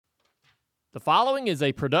The following is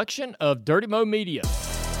a production of Dirty Mo Media.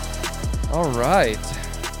 All right.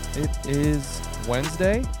 It is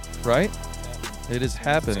Wednesday, right? It is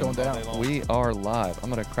happening. It's going down. We are live. I'm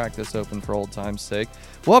going to crack this open for old time's sake.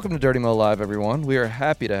 Welcome to Dirty Mo Live, everyone. We are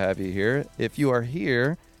happy to have you here. If you are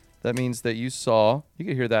here, that means that you could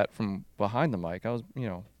hear that from behind the mic.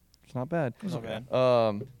 It's not bad. It's not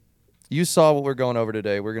bad. You saw what we're going over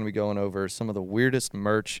today. We're going to be going over some of the weirdest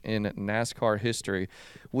merch in NASCAR history.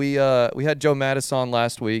 We had Joe Mattis on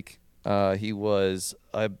last week. He was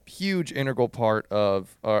a huge integral part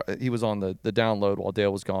of he was on the download while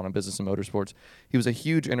Dale was gone on Business and Motorsports. He was a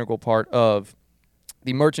huge integral part of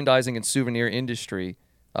the merchandising and souvenir industry,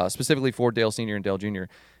 specifically for Dale Sr. and Dale Jr.,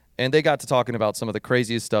 and they got to talking about some of the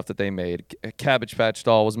craziest stuff that they made. Cabbage Patch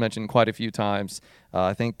Doll was mentioned quite a few times.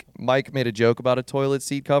 I think Mike made a joke about a toilet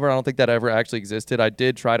seat cover. I don't think that ever actually existed. I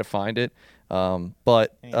did try to find it,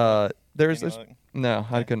 but no,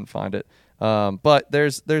 I couldn't find it. But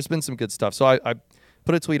there's been some good stuff. So I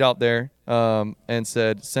put a tweet out there and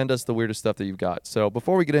said, send us the weirdest stuff that you've got. So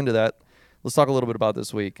before we get into that, let's talk a little bit about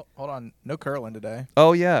this week. Hold on. No curling today.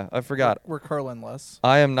 Oh, yeah. I forgot. We're curling less.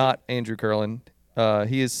 I am not Andrew Curlin.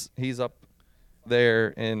 He's up there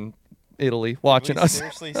in Italy watching us.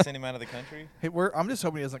 Seriously send him out of the country? Hey, I'm just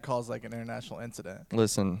hoping he doesn't cause like an international incident.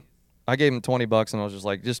 Listen, I gave him $20 and I was just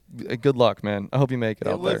like, good luck, man. I hope you make it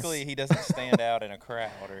out there. Luckily, he doesn't stand out in a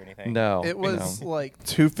crowd or anything. No. It was like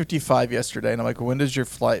 2:55 yesterday, and I'm like, when does your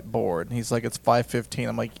flight board? And he's like, it's 5:15.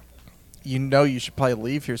 I'm like, you should probably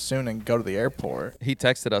leave here soon and go to the airport. He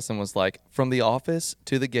texted us and was like, from the office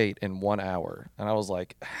to the gate in 1 hour. And I was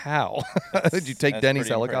like, how? Did you take Denny's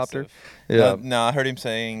helicopter? Yeah. No, I heard him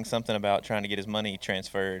saying something about trying to get his money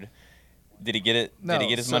transferred. Did he get it? No, Did he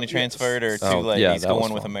get his money transferred or too Oh, late? yeah, He's that was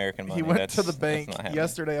going with fun. American money. He went to the bank that's not happening.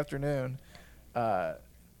 yesterday afternoon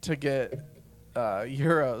to get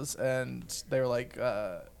euros, and they were like,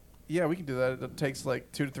 yeah, we can do that. It takes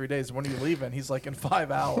like 2 to 3 days. When are you leaving? He's like, in 5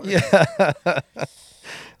 hours. Yeah.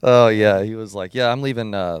 Oh, yeah. He was like, yeah, I'm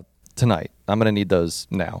leaving tonight. I'm going to need those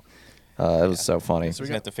now. It was so funny. So He's going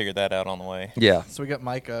to have to figure that out on the way. Yeah. So we got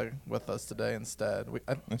Micah with us today instead.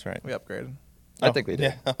 That's right. We upgraded. I think we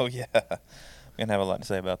did. Yeah. Oh, yeah. We're going to have a lot to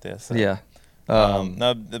say about this. So. Yeah.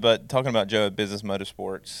 No, but talking about Joe at Business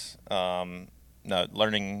Motorsports,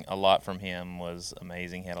 learning a lot from him was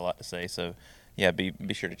amazing. He had a lot to say. So, yeah, be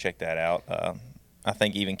sure to check that out. I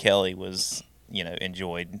think even Kelly was,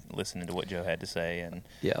 enjoyed listening to what Joe had to say, and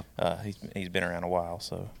Yeah. he's been around a while,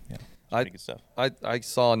 so yeah, pretty good stuff. I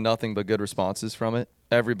saw nothing but good responses from it.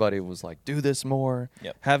 Everybody was like, do this more.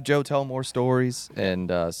 Yep. Have Joe tell more stories. And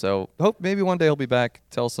so hope maybe one day he'll be back,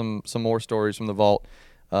 tell some more stories from the vault.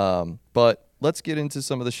 But let's get into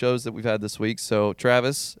some of the shows that we've had this week. So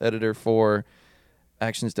Travis, editor for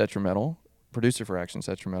Actions Detrimental, producer for Actions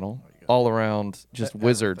Detrimental, all around just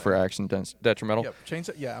wizard for Action Detrimental. Yep, change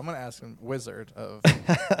that. Yeah, I'm gonna ask him. Wizard of.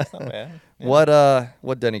 That's not bad. Yeah.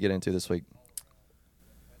 What did Denny get into this week?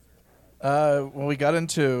 Well, we got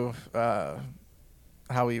into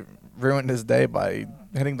how he ruined his day by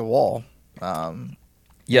hitting the wall.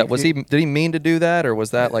 Yeah, did he mean to do that, or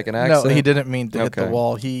was that like an accident? No, he didn't mean to hit the Okay.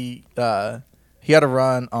 wall. He had a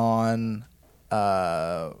run on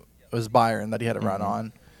it was Byron that he had a run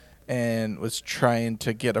on, and was trying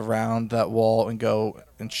to get around that wall and go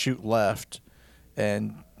and shoot left,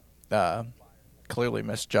 and clearly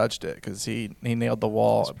misjudged it because he nailed the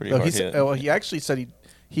wall. That's pretty hard hit. He actually said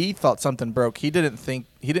he thought something broke. He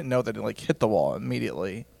didn't know that it like hit the wall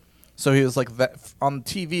immediately. So he was like that on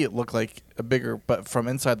TV. It looked like a bigger, but from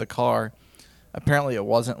inside the car, apparently it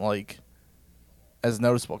wasn't like as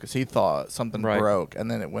noticeable because he thought something broke, and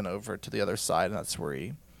then it went over to the other side, and that's where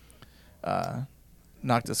he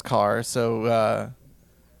knocked his car. So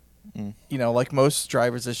like most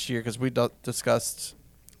drivers this year, because we discussed,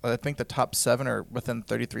 I think the top 7 are within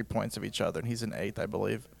 33 points of each other, and he's in 8th, I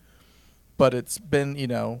believe. But it's been,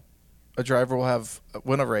 a driver will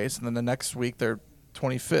win a race, and then the next week they're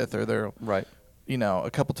 25th, or they're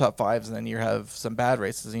a couple top 5s, and then you have some bad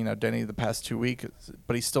races. Denny the past 2 weeks,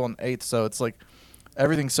 but he's still in 8th, so it's like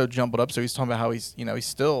everything's so jumbled up. So he's talking about how he's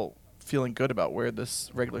still feeling good about where this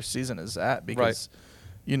regular season is at because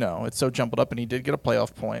it's so jumbled up, and he did get a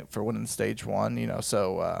playoff point for winning stage 1.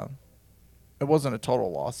 So it wasn't a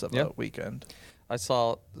total loss of a weekend. I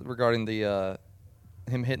saw regarding the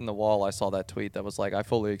him hitting the wall. I saw that tweet that was like, I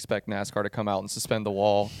fully expect NASCAR to come out and suspend the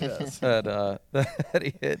wall that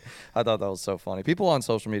he hit. I thought that was so funny. People on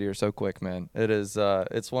social media are so quick, man. It is.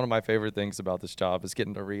 It's one of my favorite things about this job is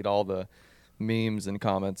getting to read all the memes and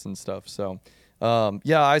comments and stuff. So,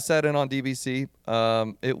 I sat in on DBC.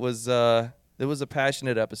 It was a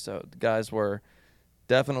passionate episode. The guys were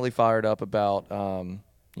definitely fired up about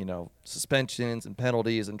suspensions and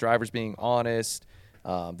penalties and drivers being honest.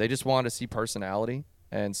 They just want to see personality,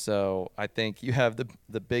 and so I think you have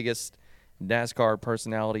the biggest NASCAR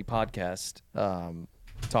personality podcast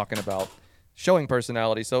talking about showing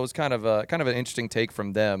personality. So it was kind of an interesting take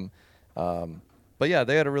from them. But yeah,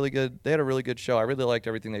 they had a really good show. I really liked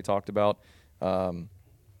everything they talked about.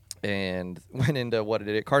 And went into what it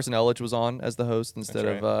is. Carson Ellich was on as the host instead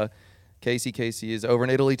of Casey. Casey is over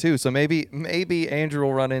in Italy too, so maybe Andrew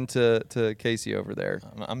will run into Casey over there.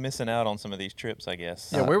 I'm missing out on some of these trips, I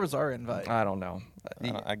guess. Yeah, where was our invite? I don't know.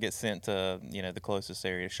 I get sent to the closest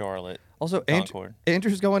area, Charlotte. Also, Concord.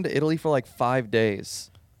 Andrew's going to Italy for like 5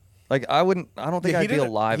 days. Like I don't think I'd be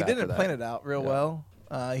alive. He after didn't that. plan it out real well.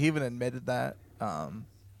 He even admitted that,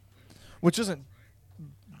 which isn't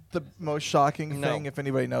the most shocking thing if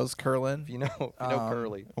anybody knows Curlin. If you know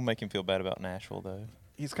Curly. We'll make him feel bad about Nashville, though.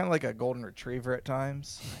 He's kind of like a golden retriever at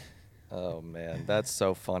times. Oh man, that's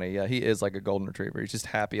so funny. Yeah, he is like a golden retriever. He's just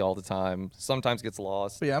happy all the time. Sometimes gets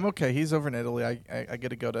lost. But yeah, I'm okay. He's over in Italy. I get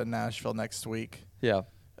to go to Nashville next week. Yeah.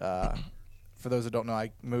 For those who don't know,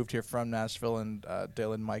 I moved here from Nashville, and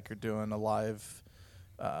Dale and Mike are doing a live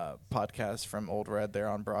podcast from Old Red there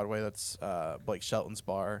on Broadway. That's Blake Shelton's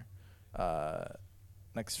bar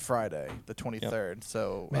next Friday, the 23rd. Yep.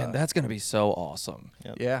 So Man, that's gonna be so awesome.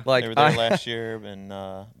 Yep. Yeah. Like they were there last year, and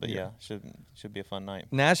but should be a fun night.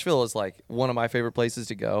 Nashville is like one of my favorite places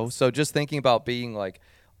to go. So just thinking about being like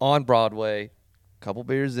on Broadway, couple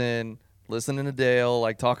beers in, listening to Dale,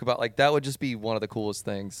 like talk about like that would just be one of the coolest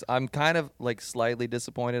things. I'm kind of like slightly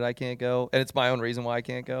disappointed I can't go, and it's my own reason why I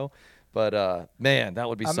can't go. But man, that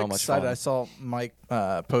would be so much fun. I saw Mike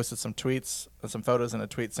posted some tweets, some photos in a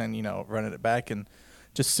tweet saying, running it back and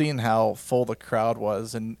just seeing how full the crowd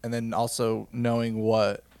was, and then also knowing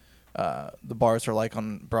what the bars are like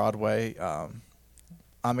on Broadway.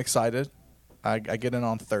 I'm excited. I get in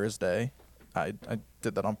on Thursday. I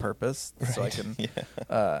did that on purpose so I can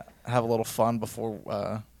have a little fun before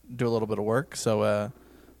do a little bit of work. So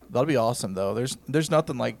that'll be awesome, though. There's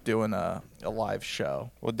nothing like doing a live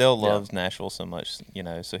show. Well, Dale loves Nashville so much,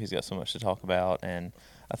 so he's got so much to talk about, and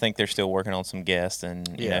I think they're still working on some guests and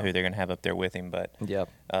who they're going to have up there with him. But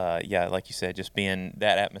like you said, just being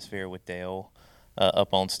that atmosphere with Dale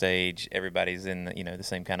up on stage, everybody's in the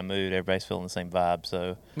same kind of mood. Everybody's feeling the same vibe.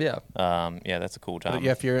 So that's a cool time. But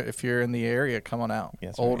if you're in the area, come on out.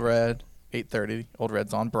 Yes, Old Red, 8:30. Old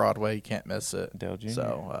Red's on Broadway. You can't miss it. Dale Jr.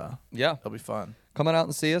 So it'll be fun. Come on out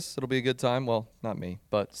and see us. It'll be a good time. Well, not me,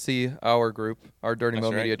 but see our group, our Dirty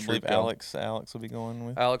Mo Media troop. Alex will be going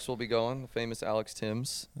with. Alex will be going. The famous Alex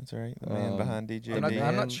Timms. That's right. The man behind DJ.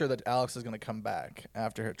 I'm not sure that Alex is going to come back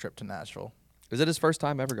after her trip to Nashville. Is it his first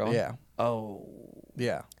time ever going? Yeah. Oh.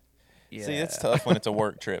 Yeah. Yeah. See, it's tough when it's a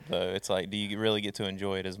work trip, though. It's like, do you really get to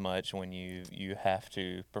enjoy it as much when you have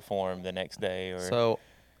to perform the next day? Or So,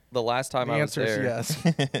 the last time I was there, is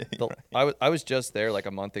yes. I was just there like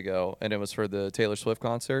a month ago, and it was for the Taylor Swift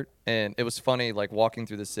concert. And it was funny, like walking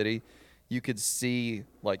through the city, you could see,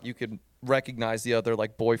 like you could recognize the other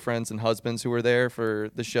like boyfriends and husbands who were there for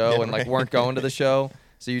the show and like weren't going to the show.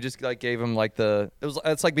 So you just like gave them like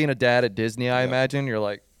it's like being a dad at Disney, I imagine. You're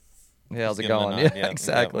like, hey, how's it going? Yeah,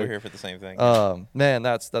 exactly. We're here for the same thing. Man,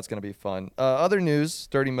 that's gonna be fun. Other news,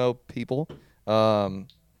 Dirty Mo people.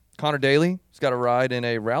 Connor Daly has got a ride in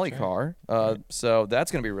a rally car, so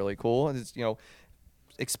that's gonna be really cool. It's,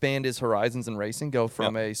 expand his horizons in racing, go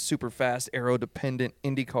from a super fast aero-dependent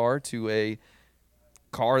Indy car to a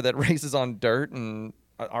car that races on dirt and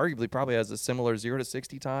arguably probably has a similar 0 to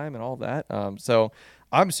 60 time and all that. So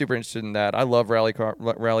I'm super interested in that. I love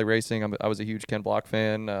rally racing. I was a huge Ken Block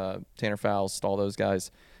fan, Tanner Faust, all those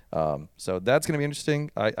guys. So that's going to be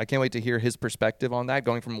interesting. I can't wait to hear his perspective on that,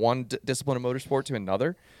 going from one discipline of motorsport to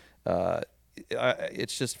another.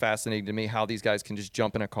 It's just fascinating to me how these guys can just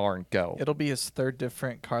jump in a car and go. It'll be his third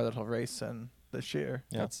different car that he'll race in this year.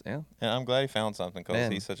 And I'm glad he found something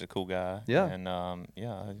because he's such a cool guy. Yeah. And I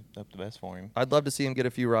hope the best for him. I'd love to see him get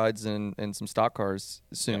a few rides in some stock cars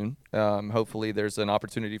soon. Hopefully there's an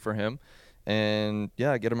opportunity for him. And,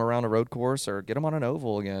 get him around a road course or get him on an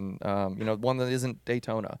oval again. One that isn't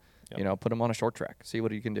Daytona. Put him on a short track. See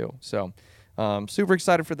what he can do. So, super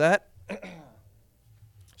excited for that.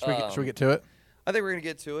 Should we get to it? I think we're going to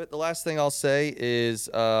get to it. The last thing I'll say is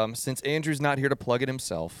since Andrew's not here to plug it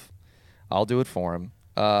himself, I'll do it for him.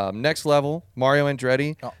 Next Level, Mario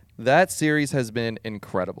Andretti. Oh. That series has been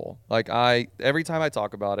incredible. Like every time I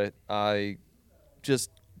talk about it, I just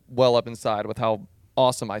well up inside with how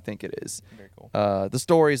awesome I think it is. Very cool. The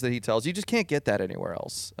stories that he tells, you just can't get that anywhere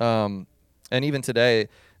else. And even today,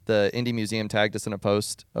 the Indy Museum tagged us in a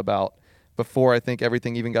post about before I think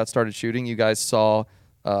everything even got started shooting, you guys saw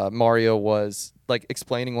Mario was like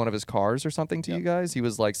explaining one of his cars or something to you guys. He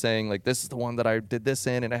was like saying like, this is the one that I did this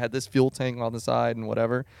in, and I had this fuel tank on the side and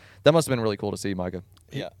whatever. That must have been really cool to see, Micah.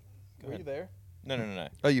 Yeah. Were you there? No.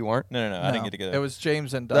 Oh, you weren't? No. I didn't get to go. It was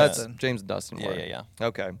James and That's Dustin. James and Dustin. were. Yeah.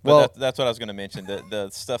 Okay. But Well, that's what I was going to mention. The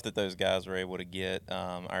stuff that those guys were able to get,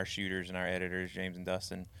 our shooters and our editors, James and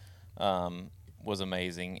Dustin, was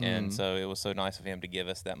amazing. And so it was so nice of him to give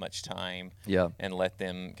us that much time and let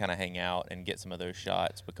them kind of hang out and get some of those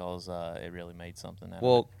shots because it really made something out of it.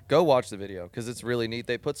 Well, go watch the video because it's really neat.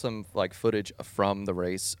 They put some like footage from the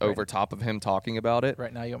race over top of him talking about it.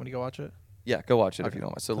 Right now, you want me to go watch it? Yeah, go watch it if you don't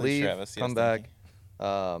mind. So Please, leave, Travis. come Yes, back.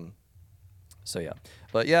 thank you. So yeah,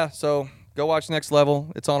 but yeah, so go watch Next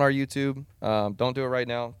Level. It's on our YouTube. Don't do it right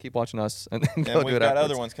now. Keep watching us, and then go And do we've it got afterwards.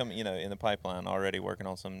 other ones coming, in the pipeline already, working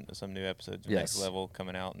on some new episodes of Next Yes. Level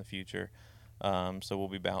coming out in the future. So we'll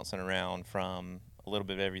be bouncing around from a little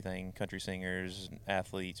bit of everything: country singers,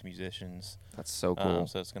 athletes, musicians. That's so cool.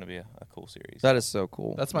 So it's going to be a cool series. That is so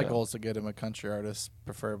cool. That's my Yeah. goal, is to get him a country artist,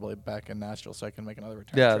 preferably back in Nashville, so I can make another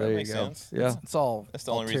return Yeah, trip. there you makes go. sense. Yeah, It's all. That's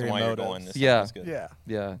the only reason ulterior why you're motives. going this Yeah. time. That's good. Yeah.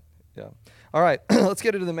 yeah. All right, let's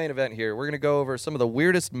get into the main event here. We're gonna go over some of the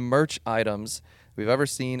weirdest merch items we've ever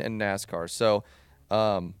seen in NASCAR. So,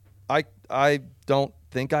 I don't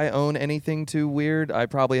think I own anything too weird. I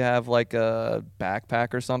probably have like a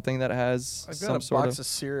backpack or something that has I've some got a sort box of. of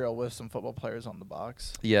cereal with some football players on the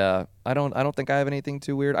box. Yeah, I don't think I have anything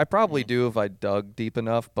too weird. I probably do if I dug deep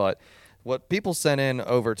enough, but what people sent in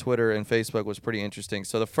over Twitter and Facebook was pretty interesting.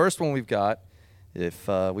 So the first one we've got, if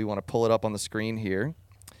we want to pull it up on the screen here,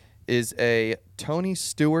 is a Tony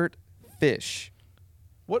Stewart fish.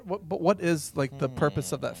 What is like the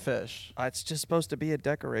purpose of that fish? It's just supposed to be a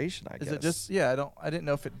decoration, I guess. Is it just? Yeah, I didn't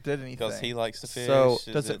know if it did anything. Because he likes to fish. So-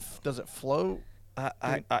 Does it float?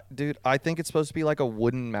 Dude, I think it's supposed to be like a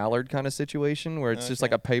wooden mallard kind of situation where it's just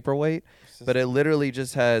like Okay. a paperweight, just- but it literally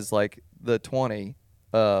just has like the 20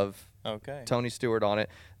 of Okay. Tony Stewart on it.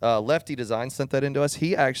 Lefty Design sent that into us.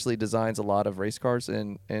 He actually designs a lot of race cars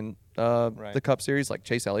in Right. the Cup Series. Like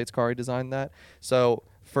Chase Elliott's car, he designed that. So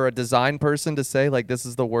for a design person to say like this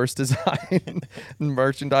is the worst design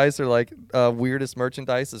merchandise or like weirdest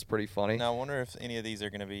merchandise is pretty funny. Now I wonder if any of these are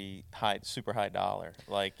going to be super high dollar.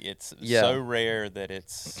 Like it's Yeah. so rare that it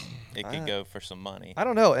could go for some money. I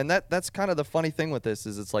don't know, and that's kind of the funny thing with this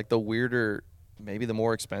is it's like the weirder, maybe the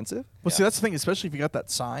more expensive. Well, see, that's the thing, especially if you got that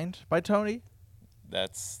signed by Tony.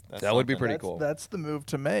 That's That would be something. pretty That's- cool. That's the move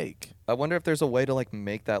to make. I wonder if there's a way to like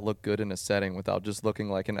make that look good in a setting without just looking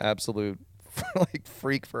like an absolute like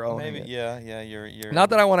freak for owning Maybe it. yeah. You're Not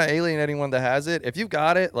that I want to alienate anyone that has it. If you've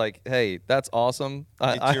got it, like, hey, that's awesome.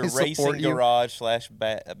 it's your I support racing you. garage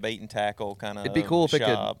 / bait and tackle kind of. It'd be cool if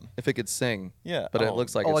shop. it could sing. Yeah, but it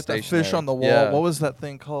looks like Oh, it's like that stationary. fish on the wall. Yeah. What was that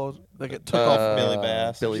thing called? Like it took off. Billy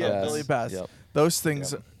Bass or Billy something. Bass. Billy Bass. Yep. Those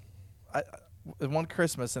things. Yep. One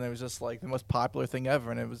Christmas, and it was just like the most popular thing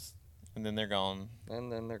ever, and it was. And then they're gone.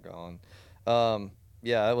 And then they're gone.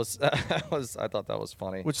 Yeah, it was. I thought that was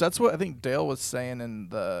funny. Which that's what I think Dale was saying in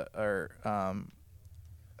I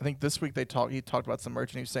think this week he talked about some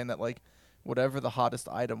merch, and he was saying that like whatever the hottest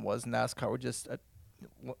item was, NASCAR would just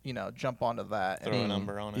jump onto that Throw a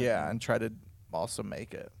number on it. yeah, and try to also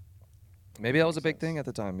make it. Maybe that was a big thing at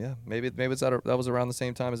the time. Yeah, maybe it's that was around the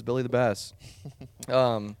same time as Billy the Bass.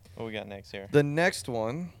 What we got next here? The next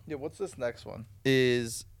one Yeah, what's this next one?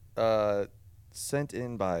 is sent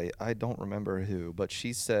in by I don't remember who, but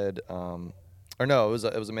she said, or no,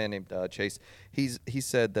 it was a man named Chase. He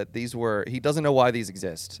said that these were he doesn't know why these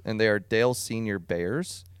exist, and they are Dale Senior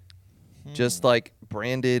Bears, just like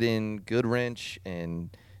branded in Goodwrench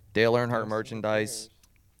and Dale Earnhardt merchandise.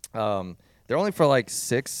 They're only for like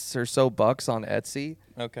 $6 or so on Etsy.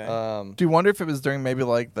 Okay. Do you wonder if it was during maybe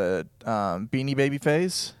like the Beanie Baby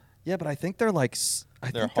phase? Yeah, but I think they're like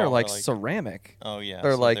They're they're hard, like like- ceramic. oh yeah.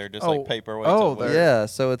 they're so like- they're just oh, like paperweights. oh, of wood. they're- Yeah,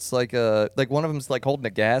 so it's like one of them's like holding a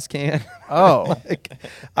gas can. Oh, Like,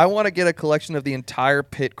 I want to get a collection of the entire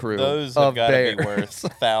pit crew Those have of got to bears. be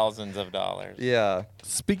worth thousands of dollars. Yeah.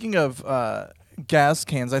 speaking of gas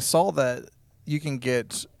cans, I saw that you can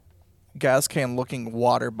get gas can looking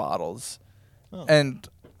water bottles, Oh. and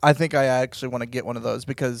I think I actually want to get one of those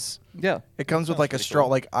because Yeah. it comes with sounds like a pretty straw. cool.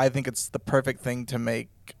 Like I think it's the perfect thing to make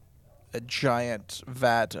a giant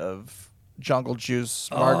vat of jungle juice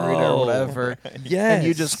margarita Oh. or whatever. Yes. And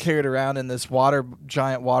you just carry it around in this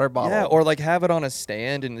giant water bottle. Yeah, or like have it on a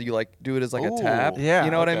stand and you like do it as like a tap. Ooh, Yeah.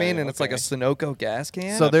 You know what I okay, mean? And it's like a okay. Sunoco gas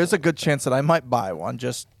can. so there's a good chance that I might buy one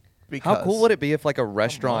just because. How cool would it be if like a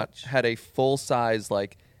restaurant much? had a full size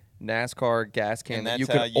like NASCAR gas can And that you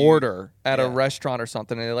that's how could you- order at a yeah. restaurant or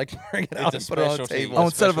something, and they like bring it out a and put it on a specialty. table. Oh,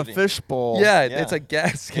 instead of a Specialty. fishbowl. Yeah, Yeah. it's a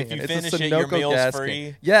gas can. If you it's finish a it, your Sunoco meal's gas free.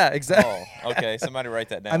 Can. Yeah, exactly. Oh, okay. Somebody write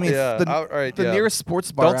that down. I mean, Yeah, the, all right, the yeah. nearest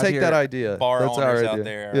sports bar Don't out take here, that idea. bar That's our owners idea. out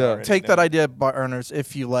there. Yeah. already Take that know. idea, bar owners,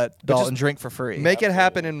 if you let just Dalton drink for free. Make it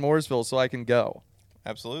happen in Mooresville so I can go.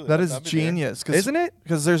 Absolutely. That is I'd be there. genius. Isn't it?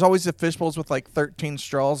 Because there's always the fish bowls with like 13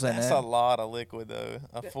 straws in That's it. a lot of liquid though.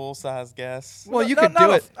 A full size gas. Well, you No, could not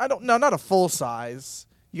do a- it. I don't. No, not a full size.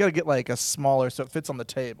 You got to get like a smaller so it fits on the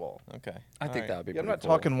table. Okay. I think that would be. Yeah, I'm pretty not cool.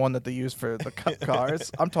 talking one that they use for the cup cars.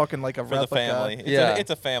 I'm talking like a for replica. the family. It's Yeah. it's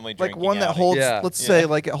a family Like drinking one that outing. holds, Yeah. let's Yeah. say,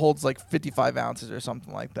 like it holds like 55 ounces or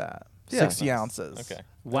something like that. Yeah. 60 ounces. Okay.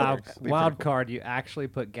 Wild works. Be wild pretty card, you actually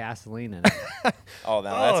put gasoline in it. Oh,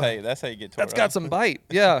 no, that's how you get to That's it. got some bite.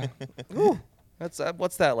 Yeah. Ooh. That's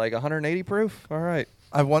what's that like 180 proof? All right.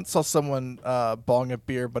 I once saw someone bong a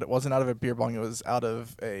beer, but it wasn't out of a beer bong. It was out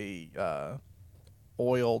of a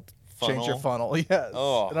oiled changer funnel. Yes.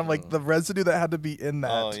 Oh. And I'm like, the residue that had to be in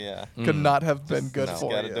that Oh yeah. could not have been good no. for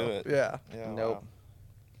Gotta you. do it. Yeah. Yeah. Nope.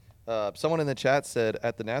 Someone in the chat said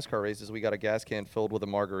at the NASCAR races we got a gas can filled with a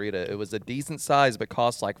margarita. It was a decent size, but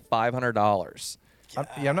cost like $500.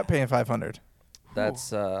 I'm not paying 500.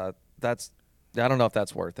 That's I don't know if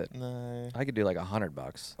that's worth it. No. I could do like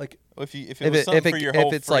 $100. Like, If it If was it- something if it- for your if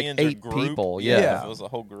whole it's like friends or 8 group, people, yeah. If it was a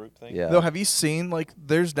whole group thing. Yeah. though, have you seen like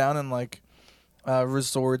there's down in like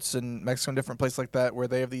resorts in Mexico and different places like that where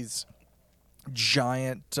they have these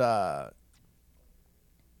giant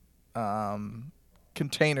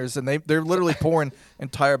containers and they're literally pouring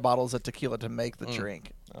entire bottles of tequila to make the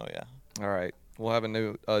drink. Oh yeah. All right. We'll have a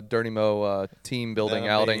new Dirty Mo team building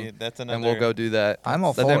That'll be- outing, that's and we'll another- go do that. I'm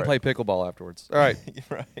all and for then it. play pickleball afterwards. All right.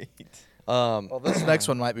 Right. Well, this next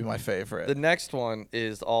one might be my favorite. The next one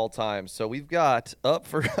is all time. So we've got up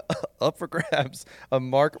for grabs a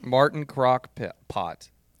Mark Martin crock pot.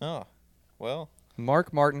 Oh, well.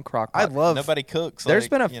 Mark Martin crock pot. I love. Nobody cooks. There's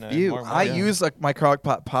like, been a you know, few. Mark I Martin. use like my crock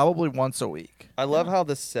pot probably once a week. I love how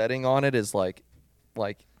the setting on it is like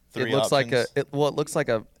it Three looks like options. it looks like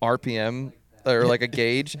a RPM or like a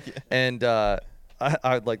gauge, and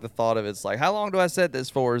I like the thought of it's like, how long do I set this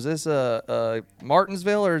for? Is this a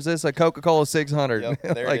Martinsville or is this a Coca-Cola 600? Yep,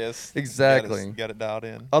 there Like, it is. Exactly. Got it dialed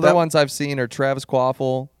in. Other That- ones I've seen are Travis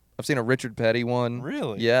Quaffle. I've seen a Richard Petty one.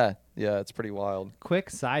 Really? Yeah, it's pretty wild.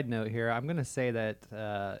 Quick side note here: I'm gonna say that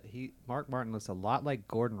Mark Martin looks a lot like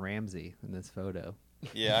Gordon Ramsay in this photo.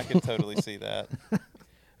 Yeah, I can totally see that.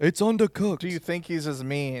 It's undercooked. Do you think he's as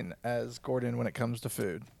mean as Gordon when it comes to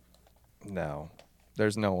food? No,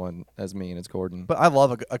 there's no one as mean as Gordon. But I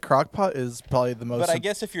love a crock pot is probably the most. But I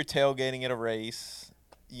guess if you're tailgating at a race,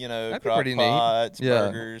 you know, That'd be crock pretty neat. pots, Yeah.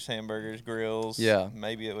 burgers, hamburgers, grills. Yeah.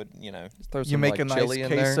 Maybe it would, you know, Just throw you some, make like, a nice chili in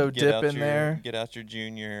there. queso get dip out in your, there. Get out your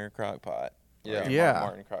junior crock pot. Yeah. Or your Yeah. Mark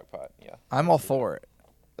Martin crock pot. Yeah. I'm all for it.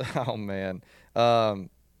 Oh man.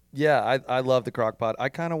 Yeah, I love the crock pot. I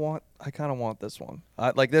kind of want this one.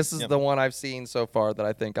 This is Yep. the one I've seen so far that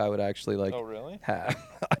I think I would actually like Oh, really? have.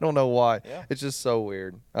 I don't know why. Yeah. It's just so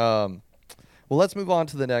weird. Well, let's move on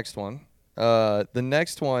to the next one. The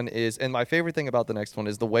next one is, and my favorite thing about the next one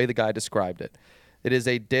is the way the guy described it. It is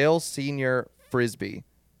a Dale Senior Frisbee,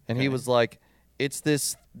 and he Okay. was like, "It's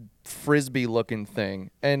this Frisbee-looking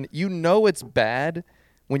thing," and you know it's bad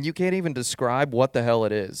when you can't even describe what the hell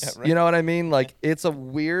it is. Yeah, right. You know what I mean? Like, it's a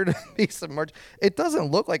weird piece of merch. It doesn't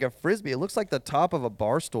look like a Frisbee. It looks like the top of a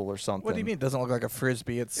bar stool or something. What do you mean it doesn't look like a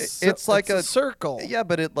frisbee? It's like a a circle. Yeah,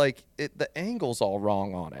 but the angle's all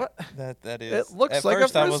wrong on it. What? That is. It looks At like a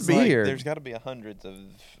first I was Frisbee. like, Weird. there's got to be hundreds of,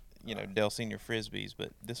 Dell Senior Frisbees,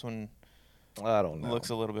 but this one I don't know. looks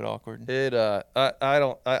a little bit awkward.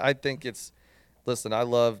 I think it's. Listen, I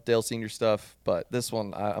love Dale Senior stuff, but this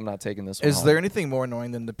one, I'm not taking this one. Is home. there anything more annoying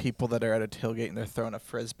than the people that are at a tailgate and they're throwing a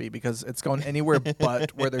frisbee because it's going anywhere but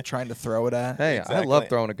where they're trying to throw it at? Hey, I Exactly. love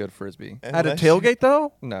throwing a good Frisbee. At a Unless you- tailgate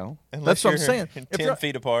though? No. unless That's what I'm you're saying. If 10 you're-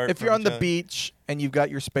 feet apart. If you're from on the each other. beach and you've got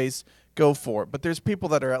your space, go for it. But there's people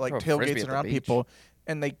that are at like Throw a Frisbee tailgates at and the around beach. people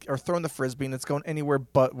and they are throwing the frisbee and it's going anywhere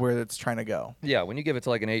but where it's trying to go. Yeah, when you give it to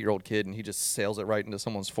like an 8-year-old kid and he just sails it right into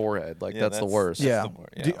someone's forehead, like Yeah, that's the worst. Yeah. the word,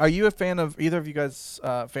 yeah. Are you a fan of either of you guys?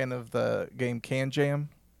 Fan of the game Can Jam?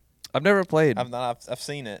 I've never played. I've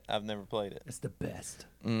seen it. I've never played it. It's the best.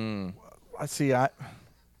 I see.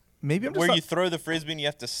 Maybe I'm just Where not- you throw the frisbee and you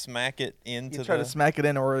have to smack it into you try the. to smack it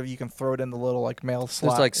in, or you can throw it in the little like mail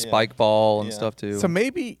slot. There's like Yeah. spike ball and Yeah. stuff too. So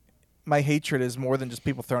maybe my hatred is more than just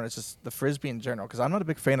people throwing it. It's just the frisbee in general. Because I'm not a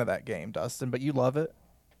big fan of that game, Dustin. But you love it.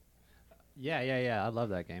 Yeah. I love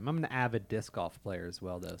that game. I'm an avid disc golf player as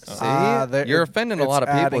well, though. So. See? You're offending a lot of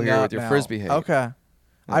people adding here up with your now. Frisbee hate. Okay. Yeah.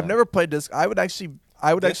 I've never played disc. I would actually.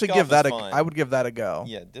 I would Disc actually golf give that is a. fun. I would give that a go.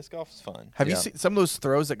 Yeah, disc golf is fun. Have you Yeah. seen some of those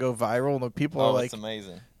throws that go viral and the people are Oh, like it's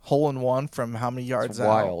amazing. hole in one from how many yards It's out?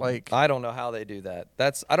 wild. Like I don't know how they do that.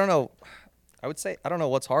 I don't know. I would say I don't know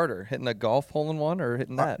what's harder, hitting a golf hole in one or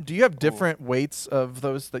hitting that. do you have different weights of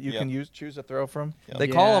those that you Yeah. can choose to throw from? Yep. They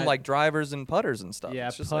call them Yeah. like drivers and putters and stuff. Yeah,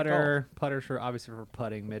 It's just like golf. putters for obviously for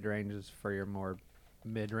putting, mid ranges for your more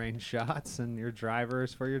mid-range shots, and your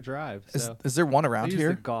drivers for your drive. So Is there one they around use here?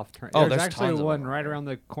 the golf turn. Oh, There's there's actually tons of one them right around around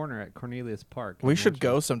the corner at Cornelius Park. We in should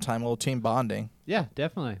Nashville. go sometime, a little team bonding. Yeah,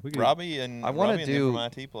 definitely. We could Robbie and I wanna Robbie and them do from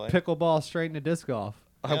IT play. pickleball straight into disc golf.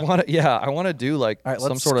 I Yeah. want to. Yeah, I want to do like All right, some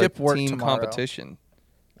let's sort skip of work team tomorrow. competition.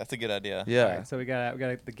 That's a good idea. Yeah. All right, so we got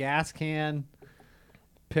the gas can,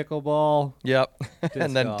 pickleball. Yep. Disc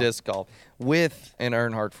and then golf. disc golf with an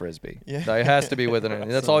Earnhardt frisbee. Yeah. It has to be with an.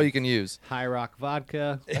 That's all you can use. High Rock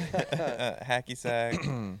vodka. Hacky sack.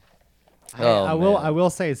 Oh, I man.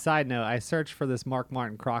 will say, side note, I searched for this Mark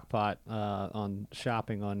Martin crockpot on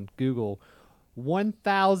shopping on Google.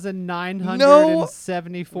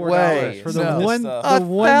 $1,974 way. for the No. one, Stuff. the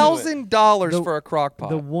one, $1,000 the- for a crock the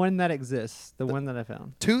pot. one that exists, the one that I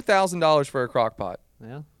found. $2,000 for a crock pot.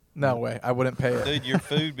 Yeah, No way, I wouldn't pay it. Dude, your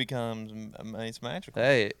food becomes it's magical.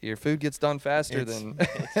 Hey, your food gets done faster It's- than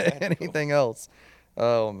it's magical. anything else.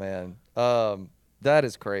 Oh man, that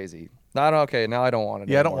is crazy. Not okay. Now I don't want it.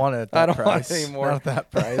 Yeah, I don't anymore. want it at that I don't price. want it anymore. Not at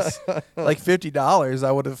that price. Like $50,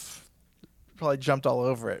 I would have probably jumped all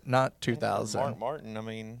over it. Not Mark $2,000. Martin, I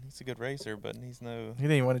mean, he's a good racer, but he's no. He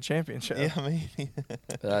didn't even win a championship. Yeah, I mean,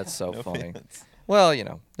 That's so no funny. offense. Well,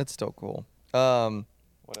 it's still cool.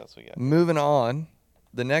 What else we got? Moving on.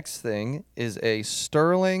 The next thing is a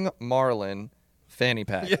Sterling Marlin fanny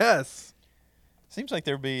pack. Yes. Seems like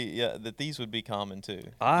there'd be that these would be common too.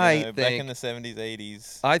 I back think- in the 70s,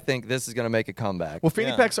 80s. I think this is gonna make a comeback. Well, fanny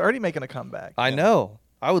Yeah. packs are already making a comeback. I know.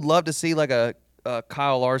 I would love to see like a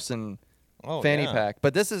Kyle Larson Oh, fanny yeah. pack.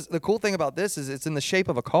 But this is the cool thing about this is it's in the shape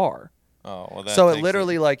of a car. Oh, well, that So it takes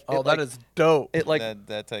literally like Oh, it, that like, is dope. it like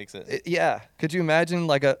that takes it. yeah. Could you imagine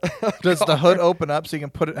like a Does the hood open up so you can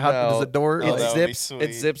put it? How No. does the door? Oh, it that would be zips it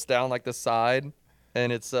sweet. zips down like the side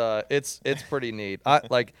and it's pretty neat. I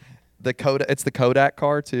like it's the Kodak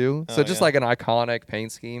car too. So Oh, just yeah. like an iconic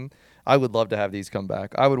paint scheme. I would love to have these come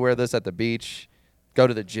back. I would wear this at the beach, go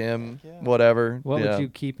to the gym, Heck yeah. whatever. what Yeah. would you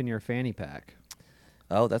keep in your fanny pack?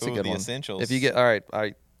 Oh, that's a Ooh, good the one. essentials. If you get all right,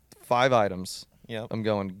 5 items. Yep. I'm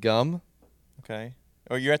going gum. Okay.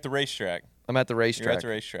 Or you're at the racetrack. I'm at the racetrack. You're at the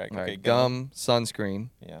racetrack. All Okay. right, gum, sunscreen,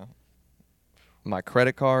 Yeah. my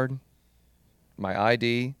credit card, my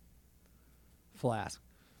ID, Flask.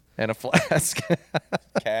 and a flask.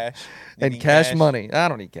 Cash. and Needing cash money. I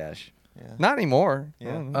don't need cash. Yeah. Not anymore.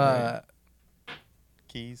 Yeah.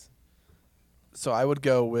 Keys. So I would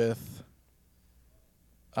go with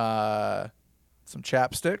some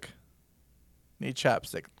chapstick. Need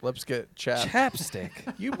chapstick. Lips get chapped. Chapstick.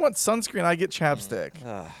 You want sunscreen, I get chapstick.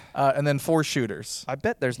 And then 4 shooters. I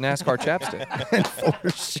bet there's NASCAR chapstick.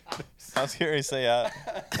 I was going to say. All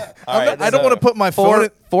I right, don't want to put my phone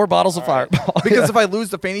Four bottles of Fireball. because if I lose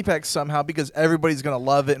the fanny pack somehow, because everybody's gonna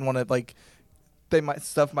love it and want to like,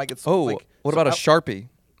 stuff might get. Oh, like, what so about a I- Sharpie?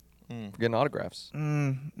 For getting autographs.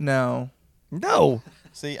 No. No.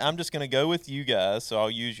 See, I'm just going to go with you guys, so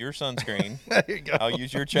I'll use your sunscreen. There you go. I'll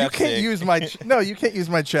use your chapstick. You can't use my. No, you can't use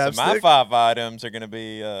my So chapstick. my 5 items are going to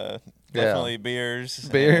be definitely beers.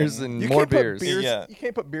 Beers and You more can't put beers. beers. Yeah. You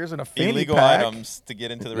can't put beers in a fanny illegal pack. items to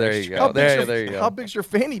get into the There you racetrack. go. How big's There you go. How big's your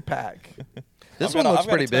fanny pack? This I've one got a- looks I've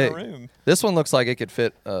got a pretty ton of big. room. This one looks like it could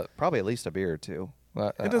fit probably at least a beer or two.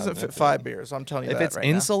 It doesn't fit 5 beers. I'm telling you If that it's right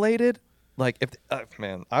now. insulated, like if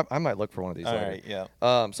man, I might look for one of these All later. right,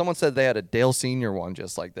 yeah. Someone said they had a Dale Senior one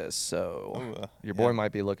just like this, so Ooh, your boy yeah.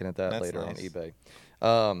 might be looking at that That's later nice. on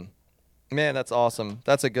eBay. Man, that's awesome.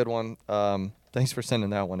 That's a good one. Thanks for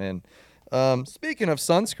sending that one in. Speaking of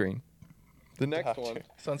sunscreen, the next one.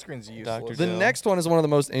 Sunscreen's useless. Dr. The Dale. next one is one of the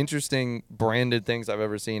most interesting branded things I've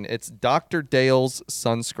ever seen. It's Dr. Dale's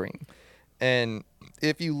sunscreen. And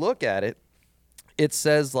if you look at it, it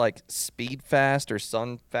says like Speed Fast or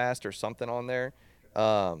Sun Fast or something on there.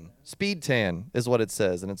 Speed Tan is what it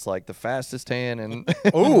says, and it's like the fastest tan. And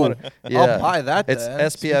Ooh, yeah. I'll buy that It's then.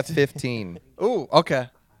 SPF 15. Ooh, okay.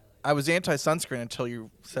 I was anti-sunscreen until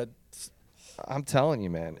you said. I'm telling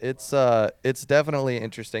you, man, it's definitely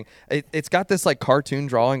interesting. It's got this like cartoon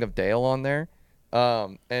drawing of Dale on there,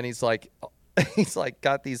 and he's like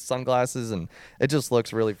got these sunglasses, and it just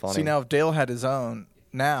looks really funny. See, now if Dale had his own,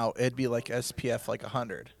 now it'd be like SPF like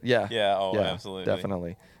 100. Yeah. Yeah, oh, absolutely.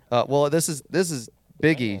 Definitely. Well, this is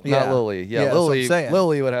Biggie, not Yeah. Lily. Yeah, Yeah, that's what I'm Lily. saying.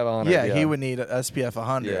 Lily would have 100. Yeah, he would need a SPF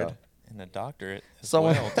 100. Yeah. And getting a doctorate as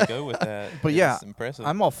Someone- well to go with that. But is yeah, impressive.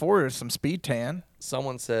 I'm all for some speed tan.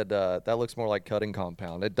 Someone said that looks more like cutting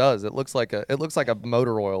compound. It does. It looks like a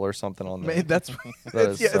motor oil or something on there. Man, that's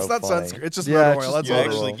That it's, is it's so not funny. sunscreen. It's just Yeah, motor it's oil. just That's you all.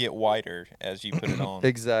 motor actually oil. get whiter as you put it on.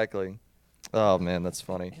 Exactly. Oh man, that's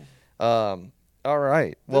funny. All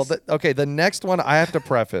right. Well, okay. The next one I have to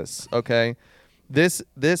preface. Okay,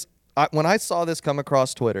 when I saw this come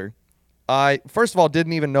across Twitter, I first of all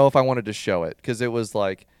didn't even know if I wanted to show it because it was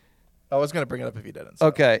like, I was gonna bring it up if you didn't. So.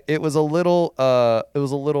 okay, it was a little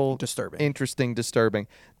Disturbing. interesting, disturbing.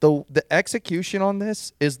 The execution on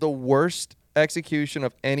this is the worst execution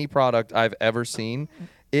of any product I've ever seen.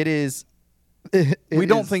 It is. We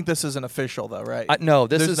don't think this is an official though, right? No,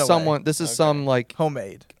 this There's is no way. someone. This is some like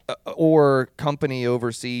Homemade. or company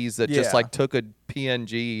overseas that just Yeah. like took a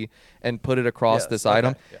PNG and put it across Yes, this okay,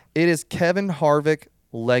 item. yeah. It is Kevin Harvick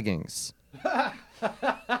leggings.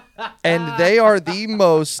 And they are the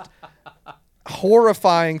most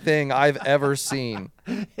horrifying thing I've ever seen.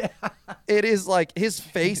 It is like his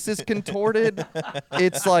face is contorted.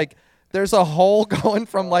 It's like there's a hole going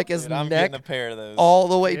from like his Dude, I'm neck getting a pair of those. all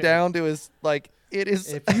the way down to his like it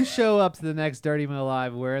is If you show up to the next Dirty Mo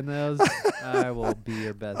Live wearing those, I will be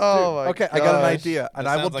your best. oh my Okay, I got an gosh. idea, and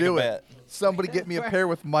That I will sounds like a do it. bet. Somebody get me a pair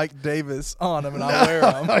with Mike Davis on them, and I'll wear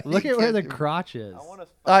them. Look at where the crotch is.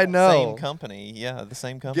 I know. Same company. Yeah, the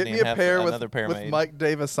same company. Get me and a have pair another with, pair with made. Mike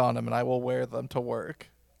Davis on them, and I will wear them to work.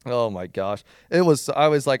 Oh my gosh. I was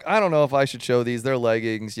like, I don't know if I should show these. They're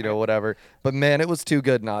leggings, whatever. But man, it was too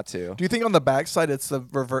good not to. Do you think on the backside it's the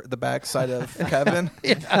backside of Kevin?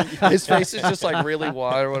 Yeah. His face is just like really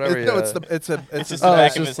wide or whatever. No, yeah. it's It's his just the back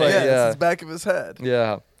it's of just his like, head. yeah, yeah. it's his back of his head.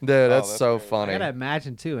 Yeah. Dude, that's that's so great. I funny. gotta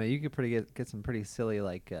imagine too, man. You could get some pretty silly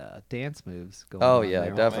like dance moves going. Oh on yeah,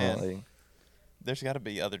 there. definitely. There's got to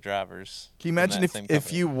be other drivers. Can you from imagine that if same if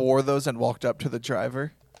company. you wore those and walked up to the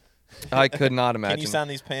driver? I could not imagine. Can you sign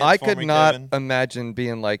these pants I for could me, not Kevin? imagine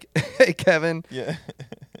being like, "Hey Kevin, Yeah.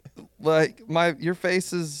 like your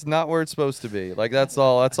face is not where it's supposed to be." Like that's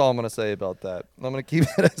all I'm going to say about that. I'm going to keep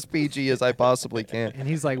it as PG as I possibly can. And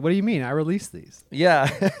he's like, "What do you mean? I released these." Yeah.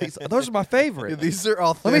 Those are my favorite. These are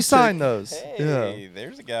authentic. Let me sign those. Hey,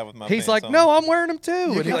 there's a guy with my He's pants like, on. "No, I'm wearing them too."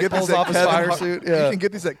 You And he can like get pulls these at off his fire suit. You Yeah. can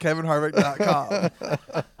get these at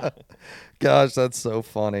kevinharvick.com. Gosh, that's so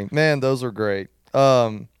funny. Man, those are great.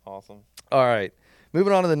 Awesome. All right.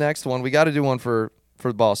 Moving on to the next one. We got to do one for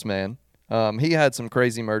the boss man. He had some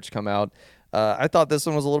crazy merch come out. I thought this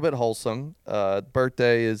one was a little bit wholesome.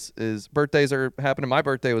 Birthdays are happening. My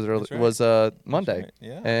birthday was That's right. Monday. right,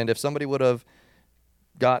 yeah. And if somebody would have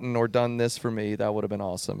gotten or done this for me, that would have been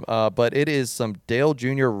awesome. But it is some Dale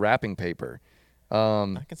Jr. wrapping paper.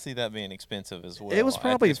 I can see that being expensive as well. It was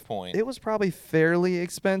probably at this point. It was probably fairly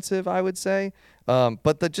expensive, I would say.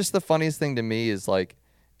 But the funniest thing to me is like,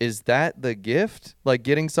 is that the gift? Like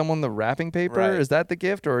getting someone the wrapping paper? Right. Is that the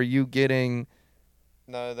gift, or are you getting?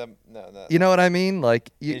 no. You know what I mean? Like,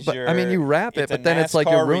 is you wrap it, it's but a then it's like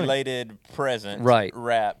you're ruining. NASCAR-related present, Right.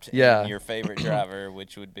 Wrapped Yeah. in your favorite driver,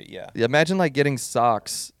 which would be Yeah, imagine like getting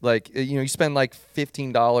socks. Like you spend like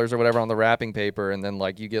 $15 or whatever on the wrapping paper, and then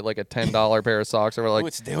like you get like a $10 pair of socks, or like Ooh,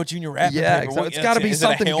 it's Dale Jr. wrapping yeah, paper. exactly. What- It's got to be is it a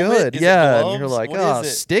something helmet? good. Is it Yeah, and gloves? you're like, What oh, is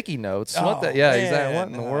it? sticky notes. What Oh, the? Yeah, exactly. man, What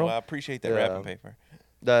in the no, world? I appreciate that Yeah. wrapping paper.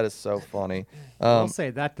 That is so funny. I'll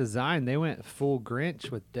say that design. They went full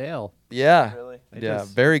Grinch with Dale. Yeah, Really? They yeah,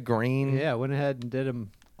 just- very green. Yeah, went ahead and did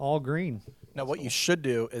them all green. Now, what you should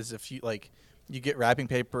do is if you you get wrapping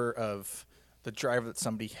paper of the driver that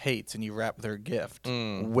somebody hates, and you wrap their gift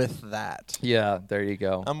with that. Yeah, there you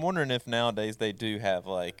go. I'm wondering if nowadays they do have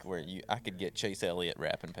like where I could get Chase Elliott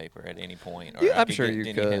wrapping paper at any point. Or Yeah, I I'm could sure get you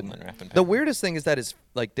Denny could. Hamlin wrapping paper. The weirdest thing is that is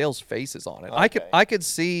like Dale's face is on it. Okay. I could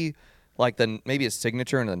see like maybe a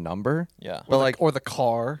signature and a number. Yeah. but like Or the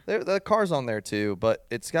car. the car's on there too. But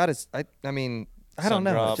it's got its. I mean, I don't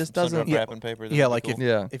know. Sundrop- It just Sundrop doesn't. wrapping paper. that'd Yeah, be like cool.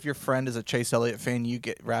 Yeah. if your friend is a Chase Elliott fan, you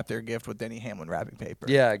wrap their gift with Denny Hamlin wrapping paper.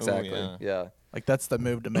 Yeah, exactly. yeah. Yeah. Like that's the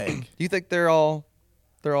move to make. Do you think they're all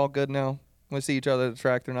good now? When we see each other at the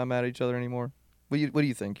track, they're not mad at each other anymore. What do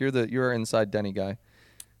you think? You're an inside Denny guy.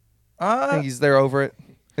 I think they're over it.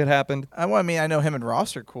 It happened. I mean, I know him and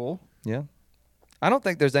Ross are cool. Yeah. I don't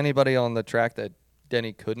think there's anybody on the track that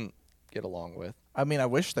Denny couldn't get along with. I mean, I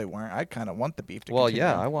wish they weren't. I kind of want the beef to Well, continue.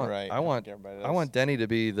 yeah, I want Right, everybody I does. want Denny to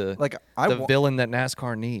be the Like I wa- villain that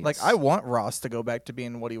NASCAR needs. like I want Ross to go back to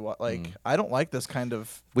being what he was. Like I don't like this kind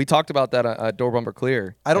of. We talked about that at Door Bumper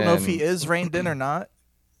Clear. I don't know if and- he is reined in or not,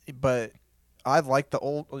 but I like the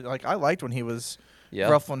old. Like I liked when he was Yeah.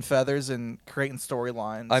 ruffling feathers and creating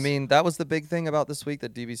storylines. I mean, that was the big thing about this week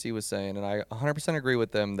that DVC was saying, and I 100% agree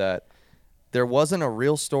with them that there wasn't a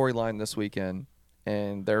real storyline this weekend,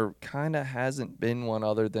 and there kind of hasn't been one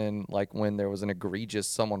other than like when there was an egregious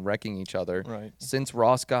someone wrecking each other Right. since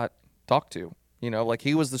Ross got talked to. Like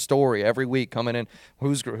he was the story every week coming in.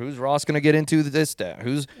 Who's Ross going to get into this day?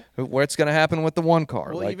 What's going to happen with the one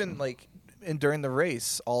car? Well, even like during the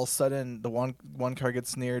race, all of a sudden the one car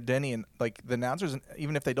gets near Denny, and like the announcers,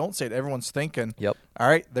 even if they don't say it, everyone's thinking, Yep. all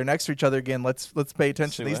right, they're next to each other again. Let's pay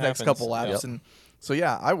attention See to these what next happens. couple laps. Yep. And so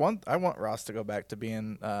yeah, I want Ross to go back to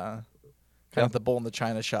being kind of the bull in the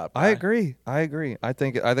china shop guy. I agree. I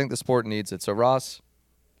think the sport needs it. So Ross,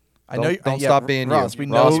 I know. don't stop being Ross, you. We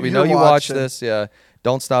Ross, know we know you're you watch watching. this. Yeah.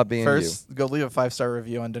 Don't stop being First, go leave a 5-star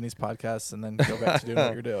review on Denny's podcast, and then go back to doing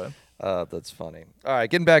what you're doing. you. That's funny. All right,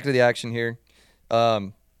 getting back to the action here.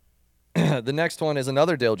 The next one is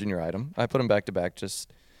another Dale Jr. item. I put them back to back.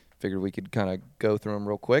 Just figured we could kind of go through them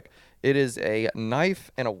real quick. It is a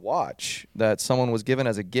knife and a watch that someone was given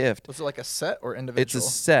as a gift. Was it like a set or individual? It's a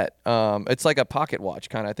set. It's like a pocket watch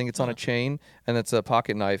kind of. I think it's on a chain, and it's a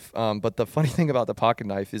pocket knife. But the funny thing about the pocket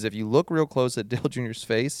knife is if you look real close at Dale Jr.'s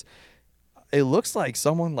face, it looks like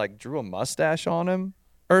someone like drew a mustache on him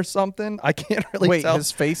or something. I can't really Wait, tell.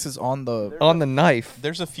 his face is on the. On the knife.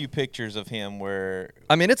 There's a few pictures of him where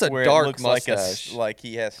I mean, it's a where dark it looks mustache. like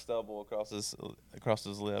he has stubble across his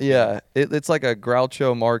lip. Yeah, it's like a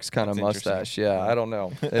Groucho Marx kind of That's mustache. interesting. Yeah, I don't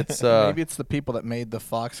know. It's Maybe it's the people that made the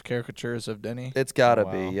Fox caricatures of Denny. it's gotta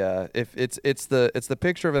Wow. be. Yeah, if it's the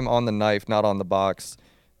picture of him on the knife, not on the box.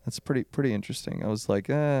 That's pretty interesting. I was like,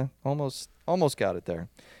 almost got it there.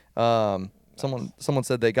 Someone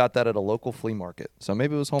said they got that at a local flea market, so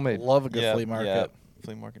maybe it was homemade. Love a good Yeah, flea market. yeah,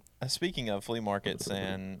 flea market. Speaking of flea markets,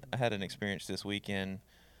 and I had an experience this weekend.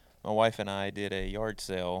 My wife and I did a yard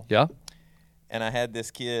sale, Yeah. and I had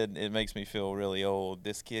this kid. It makes me feel really old.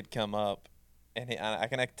 This kid come up, and I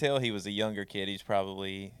can tell he was a younger kid. He's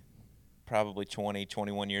probably 20,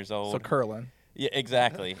 21 years old. So curling. Yeah,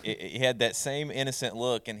 exactly. He had that same innocent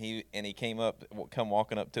look, and he come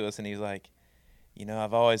walking up to us, and he's like,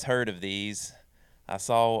 I've always heard of these. I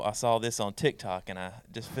saw this on TikTok, and I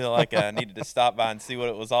just feel like I needed to stop by and see what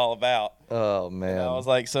it was all about. Oh man. And I was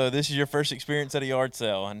like, so this is your first experience at a yard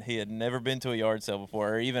sale, and he had never been to a yard sale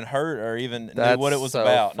before, or even heard, or even knew what it was so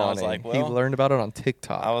about. Funny. And I was like, he well, learned about it on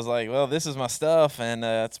TikTok. I was like, well, this is my stuff, and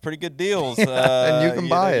it's pretty good deals. and you can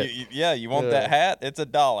buy it. You want Yeah. that hat? It's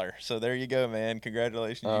 $1. So there you go, man.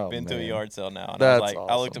 Congratulations, Oh, you've been to a man. yard sale now. And That's I was like,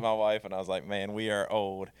 I looked awesome. at my wife, and I was like, man, we are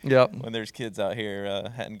old. Yep. When there's kids out here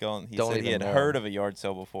hadn't gone, he Don't said he even had know. heard of a yard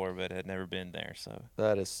sale before, but had never been there. So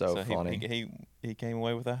That is so funny. He came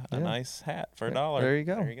away with a Yeah. nice hat for $1. There you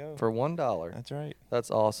go. There you go. For $1. That's right. That's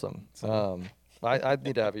awesome. So- I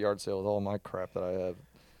need to have a yard sale with all my crap that I have.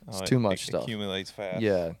 It's Oh, too it much stuff. Accumulates fast.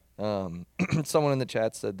 Yeah. Someone in the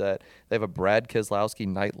chat said that they have a Brad Keselowski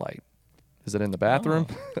nightlight. Is it in the bathroom?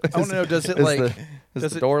 I want to know, does it is like is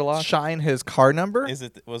does the it door locked? shine his car number?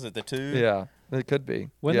 Was it the 2? Yeah, it could be.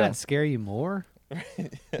 Wouldn't yeah. that scare you more?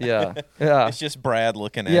 Yeah. Yeah. It's just Brad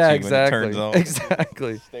looking at Yeah, you exactly. when it turns on.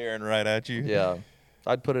 Exactly. Staring right at you. Yeah.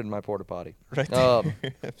 I'd put it in my porta potty. Right there.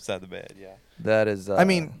 Beside the bed, yeah. That is. I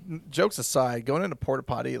mean, jokes aside, going into porta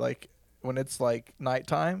potty like when it's like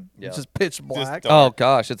nighttime, Yeah. it's just pitch black, Oh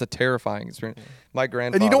gosh, it's a terrifying experience. My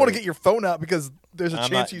grandfather. and you don't want to get your phone out because there's a I'm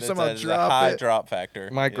chance not- you it's somehow a drop high it. drop factor.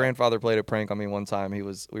 My Yeah. grandfather played a prank on me one time. We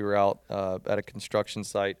were out at a construction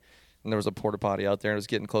site, and there was a porta potty out there, and it was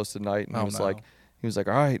getting close to night. And Oh, he was no. like,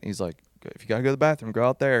 all right. He's like, if you gotta go to the bathroom, go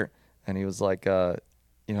out there. And he was like, I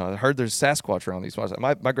heard there's Sasquatch around these.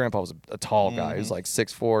 My grandpa was a tall guy. He was like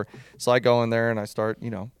 6'4". So I go in there and I start,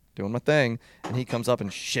 doing my thing, and he comes up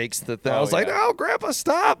and shakes the thing. I Oh, was like, yeah. no, Grandpa,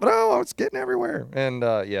 stop! No, it's getting everywhere. And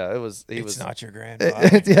yeah, it was. He It's was not your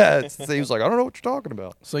grandfather. yeah. He was like, I don't know what you're talking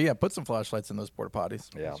about. So yeah, put some flashlights in those porta potties.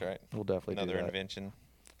 Yeah, That's right. We'll definitely Another do that. invention.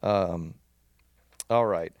 All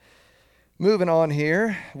right. Moving on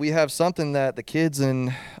here, we have something that the kids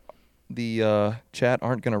in the chat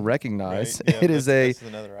aren't going to recognize. Right? Yeah, It is a this is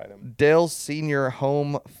another item. Dell Senior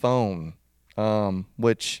home phone,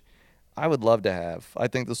 which I would love to have. I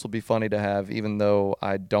think this will be funny to have, even though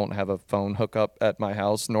I don't have a phone hookup at my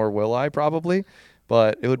house, nor will I probably.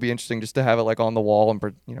 But it would be interesting just to have it like on the wall and,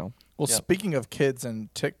 Well, Yeah. speaking of kids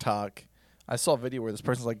and TikTok, I saw a video where this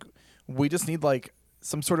person's like, we just need like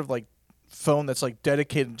some sort of like phone that's like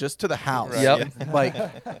dedicated just to the house. Right, Yep. Like,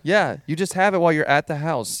 yeah, you just have it while you're at the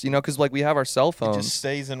house, because like we have our cell It phones. just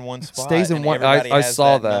stays in one spot. stays in and one. everybody I has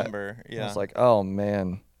saw that. number. Yeah. I was like, oh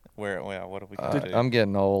man, What have we got? I'm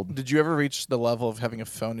getting old. did you ever reach the level of having a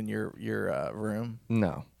phone in your room?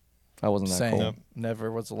 No, I wasn't that Same. cool. Nope. Never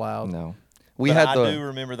was allowed. No, we But had I the. do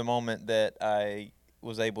remember the moment that I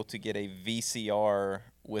was able to get a VCR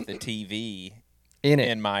with a TV in it.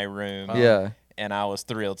 in my room. Yeah. and I was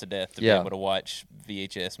thrilled to death to Yeah. be able to watch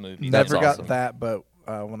VHS movies. That's Never got awesome. that, but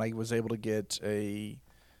when I was able to get a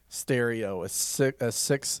stereo, a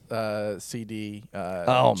six CD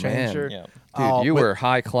Oh, man. changer, Yeah. Dude, you with- were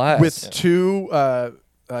high class. with two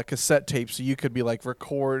cassette tapes, so you could be like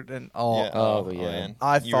record and all. Yeah. Oh, yeah. Man.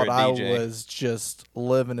 I You were thought a I DJ. was just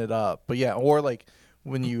living it up. But yeah, or like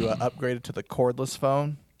when you upgraded to the cordless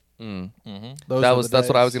phone. Mm-hmm. That's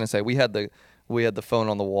what I was gonna say. We had the phone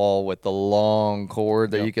on the wall with the long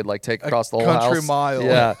cord that Yep. you could like take A across the whole country house. mile.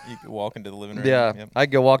 Yeah. You could walk into the living room. Yeah, Yep.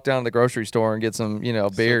 I'd go walk down to the grocery store and get some, beer and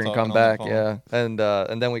talking come on the back. phone. Yeah,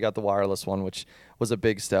 and then we got the wireless one, which was a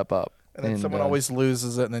big step up. And then someone always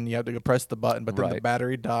loses it, and then you have to go press the button, but then the Right.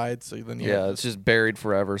 battery died, so then you yeah, have it's to just buried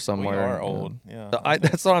forever We somewhere. are old. Yeah.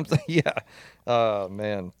 That's what I'm saying. Yeah. Oh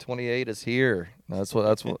man, 28 is here. That's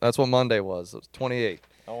what Monday was. It was 28.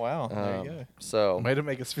 Oh wow. There you go. So way to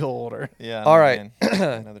make us feel older. Yeah. I all know, right. man.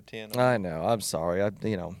 Another 10. I know. I'm sorry.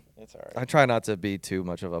 It's all right. I try not to be too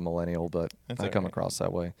much of a millennial, but That's I all come right. across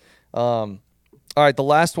that way. All right, the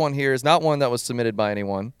last one here is not one that was submitted by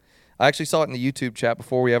anyone. I actually saw it in the YouTube chat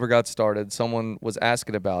before we ever got started. Someone was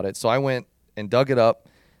asking about it, so I went and dug it up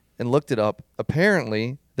and looked it up.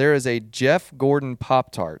 Apparently, there is a Jeff Gordon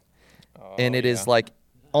Pop-Tart, and it is like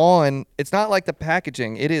on. It's not like the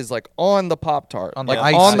packaging. It is like on the Pop-Tart, On the like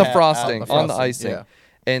icing. on the Yeah, frosting, on on the the frosting, icing. yeah.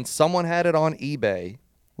 And someone had it on eBay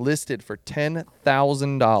listed for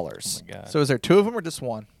 $10,000. Oh my God. So is there two of them or just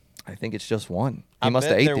one? I think it's just one. I He must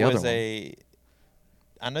have bet ate there the other was one.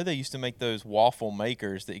 I know they used to make those waffle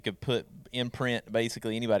makers that you could imprint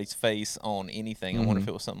basically anybody's face on anything. I wonder if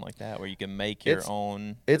it was something like that where you can make your It's-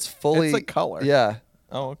 own. It's fully It's like color. Yeah,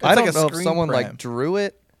 Oh, okay. I It's don't like a know if screen someone like print. drew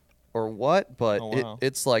it or what, but Oh, wow.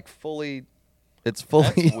 it's like fully. It's fully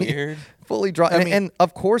That's weird. fully dry, I and, mean- and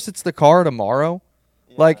of course it's the car tomorrow.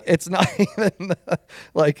 Like it's not even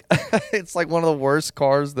like it's like one of the worst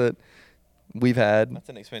cars that we've had. That's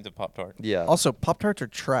an expensive Pop Tart. Yeah. Also, Pop-Tarts are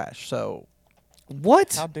trash, so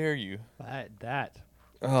What? How dare you? That.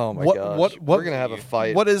 Oh my what, gosh. what We're gonna have a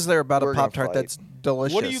fight. What is there about We're a gonna Pop-Tart fight. that's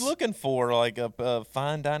delicious? What are you looking for? Like a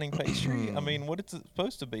fine dining pastry? I mean, what is it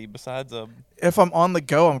supposed to be besides a? If I'm on the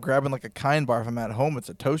go, I'm grabbing like a Kind bar. If I'm at home, it's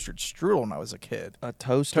a toasted strudel when I was a kid. A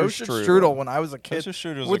toaster Toasted strudel when I was a kid Toasted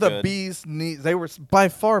strudels with are a good. bee's knees. They were by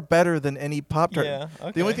far better than any Pop-Tart. Yeah, The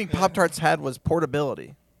only okay, thing yeah. Pop-Tarts had was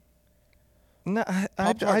portability. No, Pop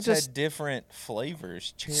I Tarts just had different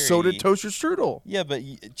flavors. Cherry. So did toasted strudel. Yeah, but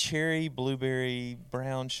cherry, blueberry,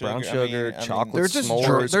 brown sugar. brown sugar, chocolate They're just s'mores,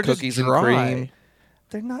 dry- they're just cookies and dry. cream.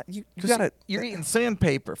 They're not. You gotta. You're eating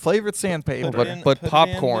sandpaper, flavored sandpaper. Put it in- But put it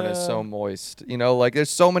popcorn in is the- so moist. Like there's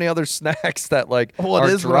so many other snacks that like well, are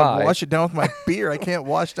it is when dry. I wash it down with my beer. I can't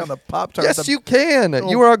wash down the Pop-Tart. Yes, you can.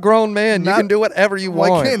 You are a grown man. You not- can do whatever you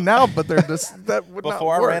Well, want. I can now, but they're just that would not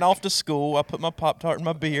Before I work. ran off to school, I put my Pop Tart and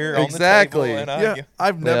my beer Exactly. on the table. And Yeah,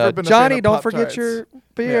 I've never Yeah, been. Johnny, a fan of don't forget Pop-Tarts. your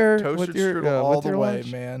beer Yeah, toasted with your strudel all with the your way,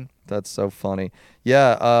 lunch. man. That's so funny.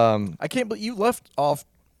 Yeah. I can't believe you left off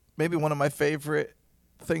maybe one of my favorite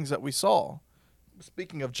things that we saw.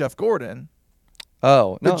 Speaking of Jeff Gordon,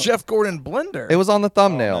 Oh the no. Jeff Gordon blender. It was on the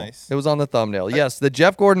thumbnail. nice. It was on the thumbnail. Yes, the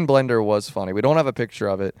Jeff Gordon blender was funny. We don't have a picture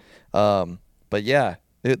of it, but yeah,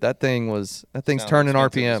 that thing's Sounds turning expensive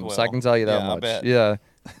as RPMs. I well. can tell you that Yeah, I much. bet. Yeah.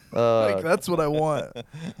 Like, that's what I want.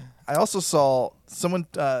 I also saw someone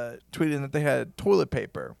tweeting that they had toilet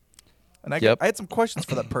paper, and Yep. I had some questions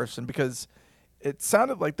for that person because it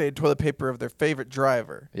sounded like they had toilet paper of their favorite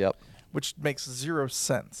driver, Yep. which makes 0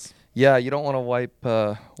 sense. Yeah, you don't want to wipe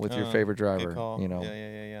with your favorite Good driver. call. You know.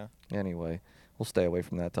 Yeah. Anyway, we'll stay away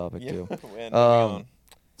from that topic Yeah. too. And moving Um, on.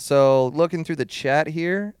 So looking through the chat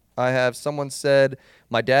here, I have someone said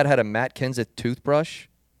my dad had a Matt Kenseth toothbrush.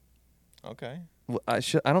 Okay. I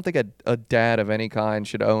don't think a dad of any kind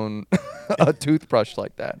should own a toothbrush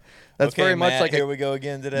like that. That's Okay, very much Matt, like here we go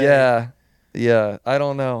again today. yeah. I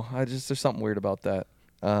don't know. There's something weird about that.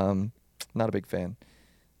 Not a big fan.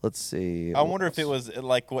 Let's see. I wonder if it was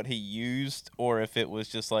like what he used, or if it was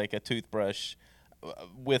just like a toothbrush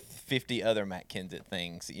with 50 other Matt Kenseth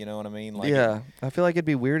things. You know what I mean? Like, yeah, I feel like it'd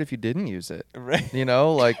be weird if you didn't use it. Right.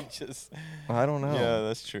 Like Just. I don't Yeah, know.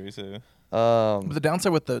 that's true too. But the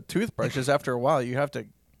downside with the toothbrush is after a while you have to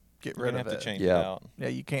get You're rid gonna of have it. to change Yeah. it out. Yeah,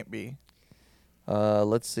 you can't be.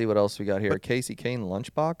 Let's see what else we got here. Casey Kane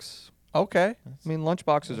lunchbox. Okay. I mean,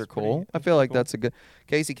 lunchboxes are cool. pretty- I feel like cool. that's a good.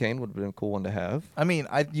 Casey Kane would have been a cool one to have. I mean,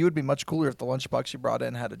 you would be much cooler if the lunchbox you brought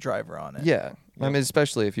in had a driver on it. Yeah. I Yep. mean,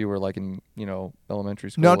 especially if you were like in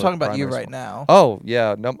elementary school. No, I'm or talking about you primary right school. now. Oh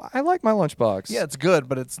yeah, no, I like my lunchbox. Yeah, it's good,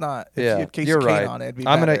 but it's not. If Yeah, you had Casey you're Kane right. on it, it'd be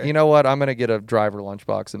I'm better. gonna. You know what? I'm gonna get a driver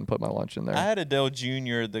lunchbox and put my lunch in there. I had a Dell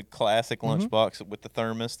Junior, the classic lunchbox with the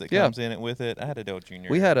thermos that Yeah. comes in it with it. I had a Dell Junior.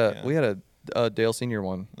 We had a Dale Senior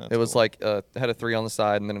one. That's it was cool. like had a 3 on the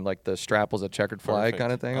side, and then like the strap was a checkered flag Perfect.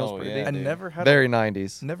 kind of thing. It was Oh, pretty yeah, neat. I dude. never had Very a,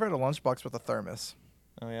 90s. never had a lunchbox with a thermos.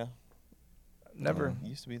 Oh yeah, Never. It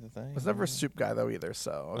used to be the thing. I was never a soup guy though either,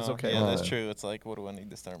 so I was Oh, okay. Yeah, with that's it. true. It's like, what do I need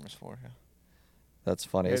this thermos for? Yeah. That's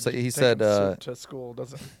funny. Yeah, So just he taking said. soup to school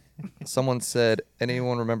doesn't. Someone said,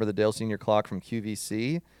 anyone remember the Dale Senior clock from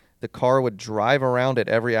QVC? The car would drive around it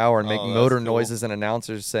every hour and make Oh, that's motor cool. noises and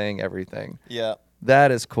announcers saying everything. Yeah.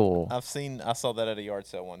 That is cool. I saw that at a yard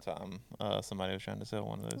sale one time. Somebody was trying to sell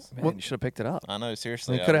one of those. Man, you should have picked it up. I know,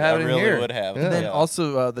 seriously. We coulda I had it in really here. would have. Yeah. And then Yeah.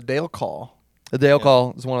 also the Dale call. The Dale Yeah.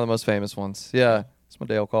 call is one of the most famous ones. Yeah, it's my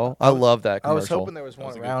Dale call. I love that I commercial. was hoping there was That one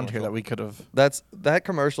was a good around here commercial. that we could have. That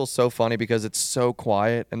commercial's so funny because it's so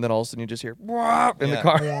quiet, and then all of a sudden you just hear "Wah!" and the Yeah.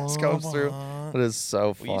 car just comes through. Wah. It is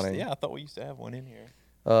so We used to- funny. yeah, I thought we used to have one in here.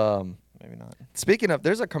 Maybe not. Speaking of,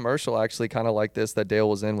 there's a commercial actually kind of like this that Dale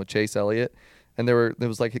was in with Chase Elliott. And it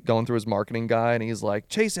was like going through his marketing guy, and he's like,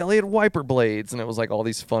 Chase Elliott wiper blades. And it was like all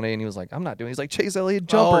these funny, and he was like, I'm not doing it. He's like, Chase Elliott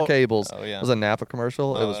jumper Oh. cables. Oh, yeah. It was a Napa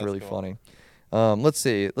commercial. It Oh, was that's really cool. funny. Let's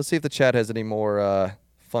see if the chat has any more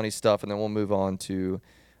funny stuff, and then we'll move on to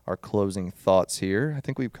our closing thoughts here. I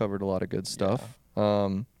think we've covered a lot of good stuff.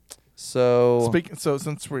 So So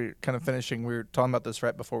since we're kind of finishing, we were talking about this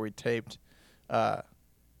right before we taped.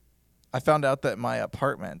 I found out that my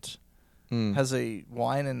apartment has a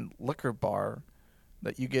wine and liquor bar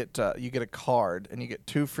that you get a card and you get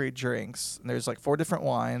 2 free drinks. And there's like 4 different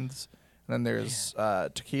wines, and then there's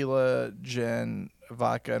tequila, gin,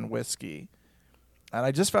 vodka, and whiskey. And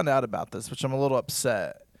I just found out about this, which I'm a little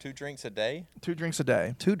upset. 2 drinks a day? 2 drinks a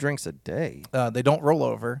day. 2 drinks a day. They don't roll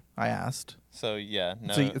over. I asked. So, yeah,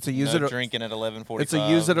 no, It's a use no it or- drinking at 11:45. It's a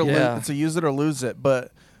use it or Yeah. it's a use it or lose it.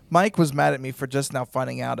 But Mike was mad at me for just now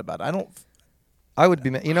finding out about it. I would be.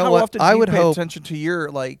 You know How what? often do I you would pay hope. attention to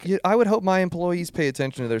your like? I would hope my employees pay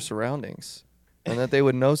attention to their surroundings, and that they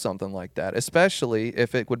would know something like that. Especially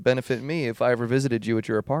if it would benefit me if I ever visited you at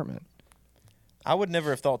your apartment. I would never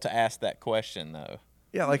have thought to ask that question, though.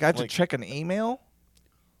 Yeah, like I have to Like- check an email.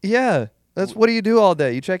 Yeah, that's what do you do all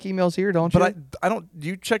day? You check emails here, don't you? But I don't. Do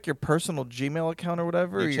you check your personal Gmail account or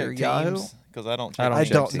whatever? Or You your check Yahoo? Teams? Because I don't I check don't I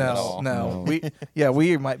check don't Teams at know. all. No, No.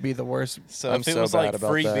 we might be the worst. So I'm if it so was bad like about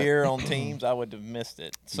free that. beer on Teams, I would have missed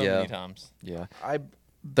it so Yeah. many times. Yeah, I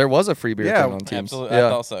there was a free beer Yeah, thing on Teams. Absolutely, Yeah. I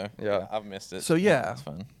thought so. Yeah. I've missed it. So, yeah. That's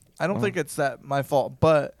fun. I don't think it's that my fault,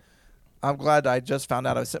 but I'm glad I just found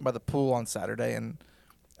out. I was sitting by the pool on Saturday, and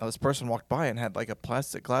this person walked by and had like a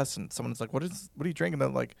plastic glass, and someone's like, what are you drinking?" And they're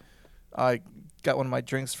like, "I got one of my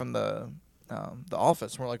drinks from the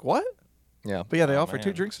office." And we're like, "What?" Yeah, But yeah, they Oh, offer 2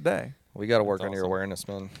 man. drinks a day. we got to work That's on your awesome. awareness,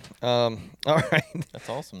 man. All right. That's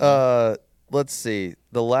awesome. man. Let's see.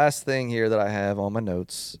 The last thing here that I have on my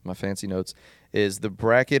notes, my fancy notes, is the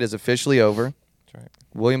bracket is officially over. That's right.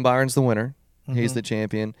 William Byron's the winner. He's Mhm. the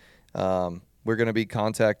champion. We're going to be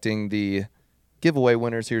contacting the giveaway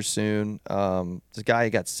winners here soon. This guy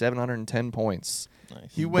got 710 points. Nice.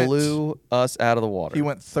 He went- Blew us out of the water. He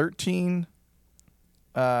went 13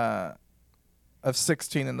 of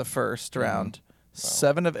 16 in the first round,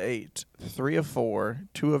 7 of 8, 3 of 4,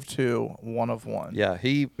 2 of 2, 1 of 1. Yeah,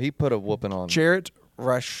 he put a whooping on Jarrett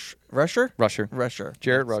Rusher. Rusher.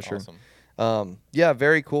 Jarrett That's Rusher. awesome. Yeah,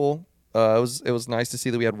 very cool. It was nice to see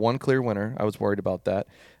that we had one clear winner. I was worried about that.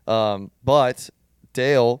 But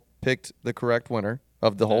Dale picked the correct winner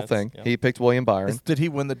of the whole That's- thing. yeah. He picked William Byron. Did he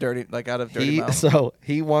win the dirty, like out of dirty mouth? So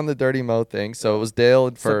he won the Dirty Mo thing. So it was Dale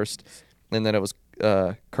in first, and then it was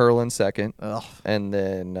Curl in second, Ugh. and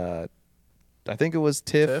then I think it was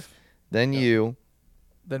Tiff, Tiff? then you,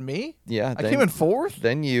 Then me? yeah, I then, came in 4th?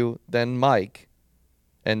 then you, then Mike,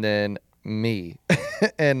 and then me.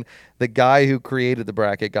 And the guy who created the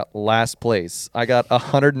bracket got last place. I got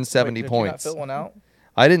 170 Wait, did you not points. fill one out?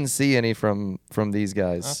 I didn't see any from these I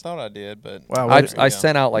guys. thought I did, but Wow, I, way to- I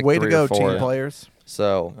sent out like Way 3 to go, or 4. team players.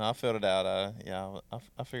 So no, I filled it out. Yeah,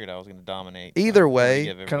 I figured I was going to dominate. Either I wanted to way,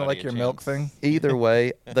 give Kind of everybody like a your milk chance. thing. either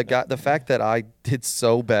way, the fact that I did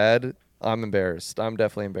so bad, I'm embarrassed. I'm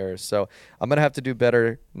definitely embarrassed. So I'm gonna have to do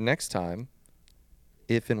better next time,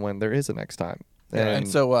 if and when there is a next time. And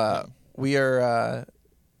so we are.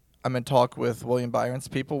 I'm in talk with William Byron's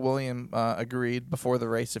people. William agreed before the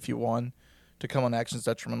race, if you won, to come on Actions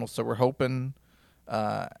Detrimental. So we're hoping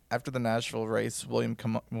after the Nashville race, William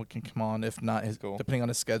can come on. If not, Cool. depending on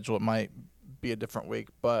his schedule, it might be a different week.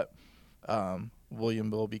 But William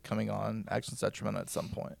will be coming on Action Sacramento at some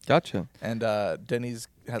point. Gotcha. And Denny's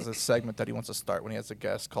has a segment that he wants to start when he has a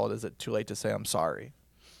guest called "Is It Too Late to Say I'm Sorry?"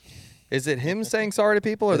 Is it him saying sorry to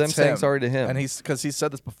people or them It's saying him. sorry to him? And because he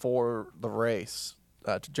said this before the race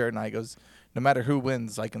to Jared and I. He goes, "No matter who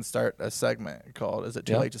wins, I can start a segment called "Is It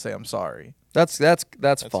Too Yeah. Late to Say I'm Sorry?" That's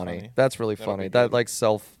funny. funny. That's really That'll funny. be That good. like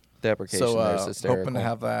self-deprecation So there is hysterical. hoping to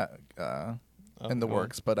have that in the cool.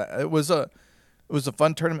 works. But it was a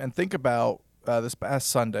fun tournament. And think about this past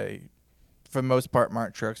Sunday. For the most part,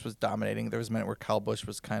 Mark Truex was dominating. There was a minute where Kyle Busch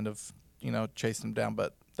was kind of chasing him down,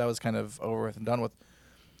 but that was kind of over with and done with.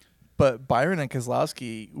 But Byron and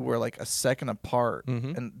Keselowski were like a second apart,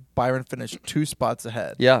 and Byron finished 2 spots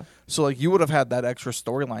ahead. Yeah. So like you would have had that extra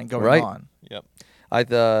storyline going Right. on. Yep.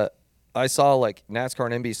 I saw like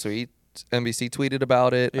NASCAR and NBC tweeted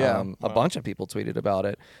about it. Yeah. A bunch of people tweeted about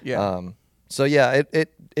it. Yeah. So yeah,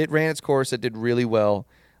 it ran its course. It did really well.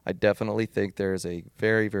 I definitely think there is a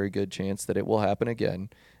very, very good chance that it will happen again.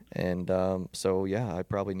 And so yeah, I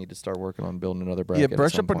probably need to start working on building another bracket. Yeah, at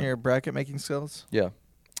brush some up on point. your bracket making skills. Yeah.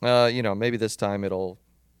 Maybe this time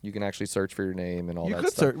you can actually search for your name and all You that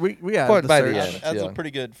could stuff. search. We had But the by the search. end. That's Yeah. a pretty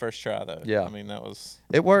good first try, though. Yeah. I mean, that was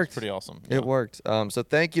It worked. pretty awesome. It worked. So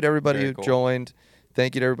thank you to everybody Very who cool. joined.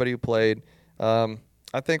 Thank you to everybody who played. I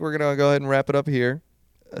think we're going to go ahead and wrap it up here.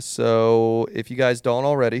 So if you guys don't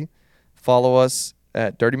already, follow us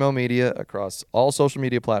at Dirty Mo Media across all social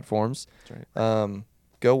media platforms. That's right.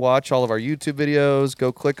 Go watch all of our YouTube videos.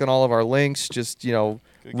 Go click on all of our links. Just, get run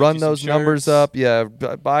you some those numbers shirts. up. Yeah,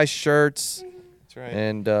 buy shirts. That's right.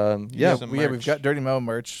 And, Yeah, some we've merch. got Dirty Mo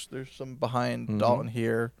merch. There's some behind Mhm. Dalton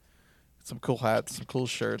here. Some cool hats, some cool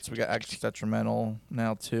shirts. We got Action Detrimental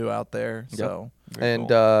now too out there. Yep. So Very And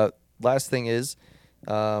cool. last thing is,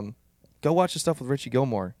 go watch the stuff with Richie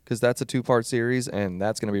Gilmore because that's a 2-part series and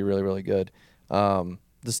that's going to be really, really good.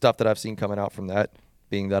 The stuff that I've seen coming out from that,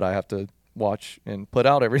 being that I have to watch and put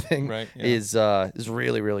out everything, Right, yeah. is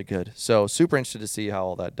really, really good. So super interested to see how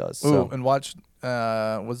all that does. Ooh, So and watch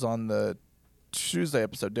was on the Tuesday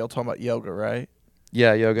episode. Dale talking about yoga, right?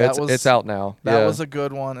 yeah, yoga, that was- it's out now. That yeah. was a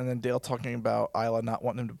good one. And then Dale talking about Isla not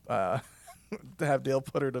wanting him to to have Dale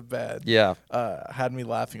put her to bed. yeah. Had me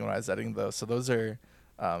laughing when I was editing those. So those are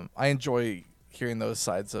I enjoy hearing those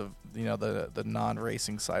sides of the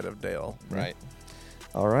non-racing side of Dale. Right.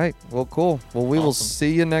 All right. Well, cool. Well, we will Awesome.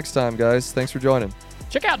 see you next time, guys. Thanks for joining.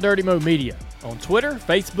 Check out Dirty Mo Media on Twitter,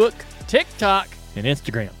 Facebook, TikTok, and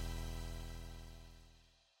Instagram.